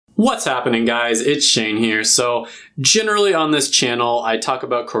What's happening, guys? It's Shane here. So generally on this channel, I talk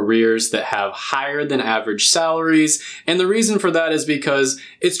about careers that have higher than average salaries. And the reason for that is because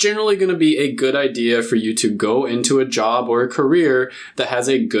it's generally going to be a good idea for you to go into a job or a career that has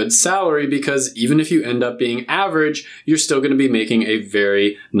a good salary, because even if you end up being average, you're still going to be making a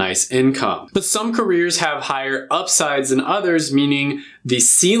very nice income. But some careers have higher upsides than others, meaning the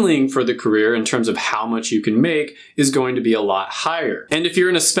ceiling for the career in terms of how much you can make is going to be a lot higher. And if you're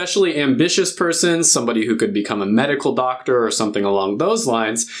an especially ambitious person, somebody who could become a medical doctor or something along those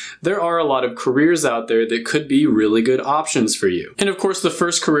lines, there are a lot of careers out there that could be really good options for you. And of course, the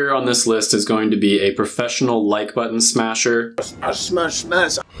first career on this list is going to be a professional like button smasher. Smash.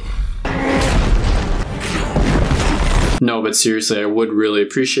 No, but seriously, I would really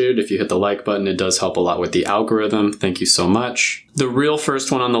appreciate it if you hit the like button. It does help a lot with the algorithm. Thank you so much. The real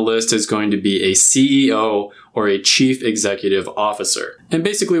first one on the list is going to be a CEO or a chief executive officer. And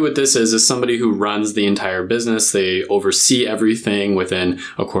basically what this is somebody who runs the entire business. They oversee everything within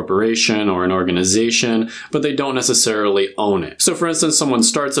a corporation or an organization, but they don't necessarily own it. So for instance, someone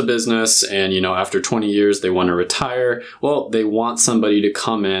starts a business and, after 20 years, they want to retire. Well, they want somebody to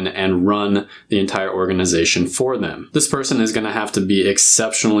come in and run the entire organization for them. This person is going to have to be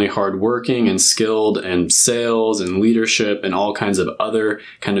exceptionally hardworking and skilled in sales and leadership and all kinds of other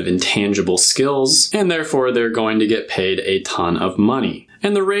kind of intangible skills. And therefore, they're going to get paid a ton of money.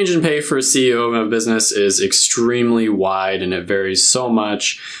 And the range in pay for a CEO of a business is extremely wide, and it varies so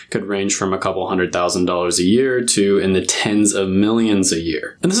much. Could range from a couple $100,000 a year to in the tens of millions a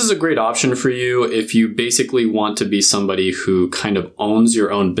year. And this is a great option for you if you basically want to be somebody who kind of owns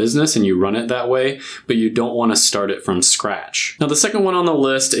your own business and you run it that way, but you don't want to start it from scratch. Now, the second one on the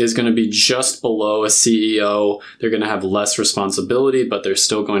list is going to be just below a CEO. They're going to have less responsibility, but they're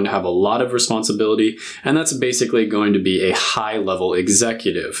still going to have a lot of responsibility, and that's basically going to be a high-level executive.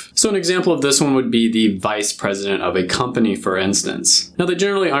 So an example of this one would be the vice president of a company, for instance. Now, they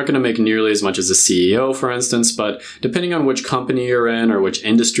generally aren't going to make nearly as much as a CEO, for instance, but depending on which company you're in or which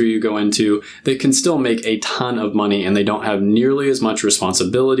industry you go into, they can still make a ton of money, and they don't have nearly as much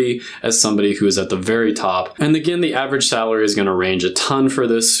responsibility as somebody who is at the very top. And again, the average salary is going to range a ton for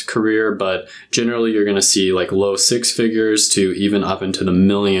this career, but generally you're going to see like low six figures to even up into the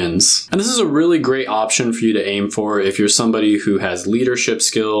millions. And this is a really great option for you to aim for if you're somebody who has leadership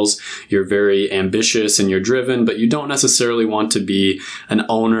skills, you're very ambitious and you're driven, but you don't necessarily want to be an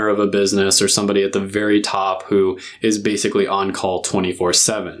owner of a business or somebody at the very top who is basically on call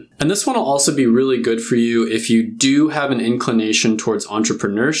 24/7. And this one will also be really good for you if you do have an inclination towards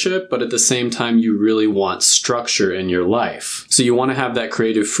entrepreneurship, but at the same time, you really want structure in your life. So you want to have that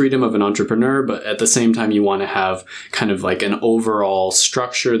creative freedom of an entrepreneur, but at the same time, you want to have kind of like an overall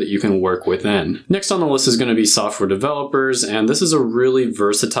structure that you can work within. Next on the list is going to be software developers, and this is a really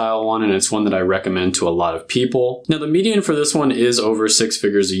versatile one, and it's one that I recommend to a lot of people. Now, the median for this one is over 6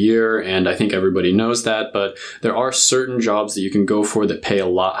 figures a year, and I think everybody knows that, but there are certain jobs that you can go for that pay a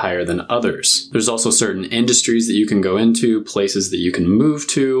lot higher than others. There's also certain industries that you can go into, places that you can move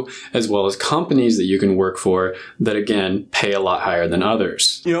to, as well as companies that you can work for that, again, pay a lot higher than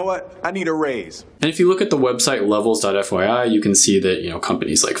others. You know what? I need a raise. And if you look at the website levels.fyi, you can see that,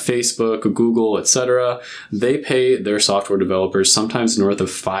 companies like Facebook, Google, etc., they pay their software developers sometimes north of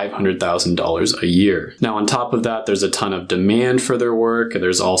 $500,000 a year. Now, on top of that, there's a ton of demand for their work.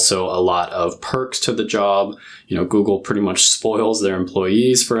 There's also a lot of perks to the job. Google pretty much spoils their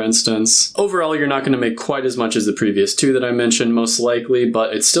employees, for instance. Overall, you're not going to make quite as much as the previous two that I mentioned, most likely,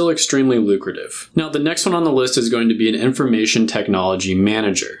 but it's still extremely lucrative. Now, the next one on the list is going to be an information technology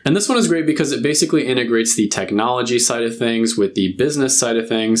manager. And this one is great because it basically integrates the technology side of things with the business side of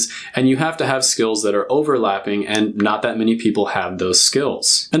things, and you have to have skills that are overlapping, and not that many people have those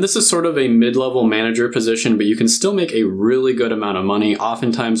skills. And this is sort of a mid-level manager position, but you can still make a really good amount of money,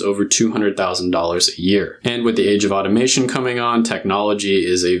 oftentimes over $200,000 a year. And with the age of automation coming on, technology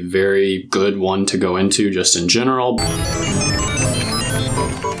is a very good one to go into just in general.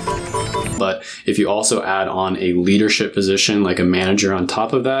 But if you also add on a leadership position like a manager on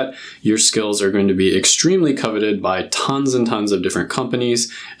top of that, your skills are going to be extremely coveted by tons and tons of different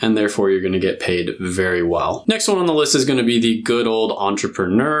companies, and therefore you're going to get paid very well. Next one on the list is going to be the good old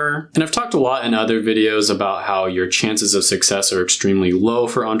entrepreneur. And I've talked a lot in other videos about how your chances of success are extremely low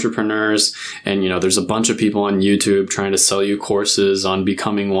for entrepreneurs. And there's a bunch of people on YouTube trying to sell you courses on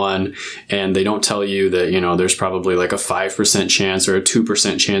becoming one, and they don't tell you that, there's probably like a 5% chance or a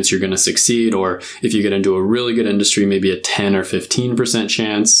 2% chance you're going to succeed, or if you get into a really good industry, maybe a 10 or 15%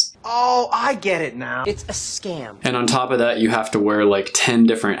 chance. Oh, I get it now. It's a scam. And on top of that, you have to wear like 10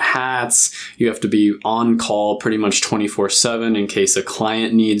 different hats. You have to be on call pretty much 24/7 in case a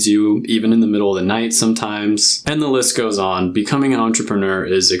client needs you, even in the middle of the night sometimes. And the list goes on. Becoming an entrepreneur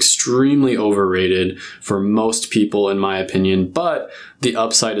is extremely overrated for most people, in my opinion, but the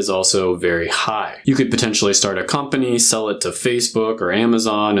upside is also very high. You could potentially start a company, sell it to Facebook or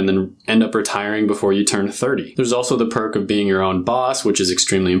Amazon, and then end up retiring before you turn 30. There's also the perk of being your own boss, which is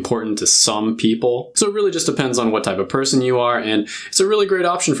extremely important to some people. So it really just depends on what type of person you are, and it's a really great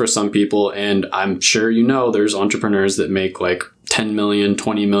option for some people. And I'm sure you know there's entrepreneurs that make like $10 million,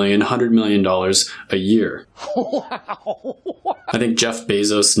 $20 million, $100 million a year. Wow. I think Jeff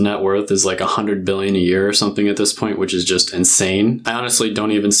Bezos' net worth is like $100 billion a year or something at this point, which is just insane. I honestly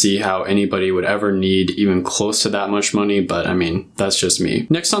don't even see how anybody would ever need even close to that much money, but I mean, that's just me.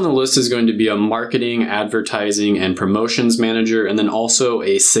 Next on the list is going to be a marketing, advertising, and promotions manager, and then also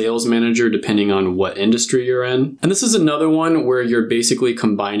a sales manager, depending on what industry you're in. And this is another one where you're basically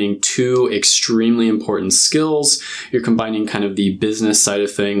combining two extremely important skills. You're combining kind of the business side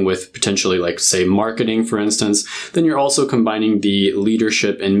of thing with potentially like, say, marketing, for instance. Then you're also combining the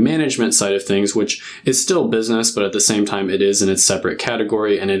leadership and management side of things, which is still business, but at the same time, it is in its separate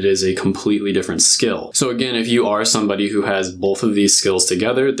category and it is a completely different skill. So again, if you are somebody who has both of these skills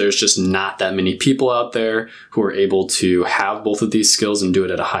together, there's just not that many people out there who are able to have both of these skills and do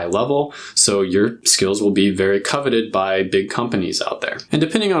it at a high level. So your skills will be very coveted by big companies out there. And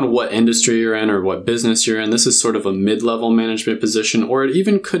depending on what industry you're in or what business you're in, this is sort of a mid-level management position, or it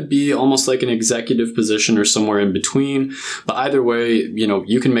even could be almost like an executive position or somewhere in between. But either way, you know,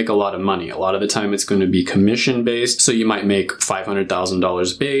 you can make a lot of money. A lot of the time it's going to be commission based. So you might make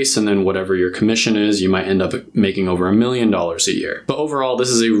 $500,000 base, and then whatever your commission is, you might end up making over $1 million a year. But overall, this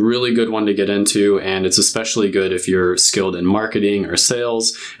is a really good one to get into, and it's especially good if you're skilled in marketing or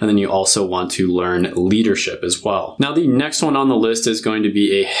sales, and then you also want to learn leadership as well. Now, the next one on the list is going to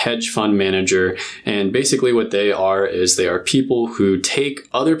be a hedge fund manager, and basically what they are is they are people who take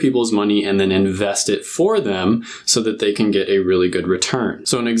other people's money and then invest it for them so that they can get a really good return.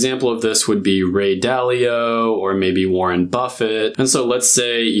 So an example of this would be Ray Dalio or maybe Warren Buffett. And so let's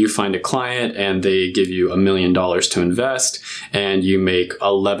say you find a client and they give you $1 million to invest and you make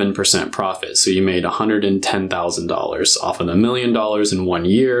 11% profit. So you made $110,000 off of the $1 million in 1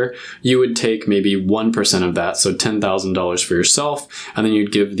 year. You would take maybe 1% of that, so $10,000 for yourself, and then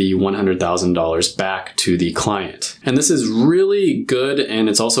you'd give the $100,000 back to the client. And this is really good, and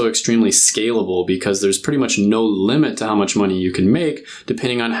it's also extremely scalable because there's pretty much no limit to how much money you can make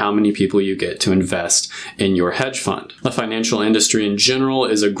depending on how many people you get to invest in your hedge fund. The financial industry in general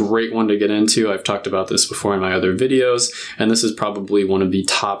is a great one to get into. I've talked about this before in my other videos, and this is probably one of the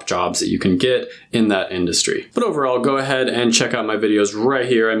top jobs that you can get in that industry. But overall, go ahead and check out my videos right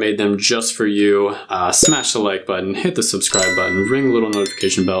here. I made them just for you. Smash the like button, hit the subscribe button, ring the little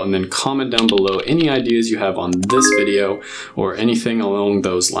notification bell, and then comment down below any ideas you have on this video or anything along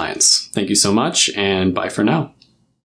those lines. Thank you so much, and bye for now.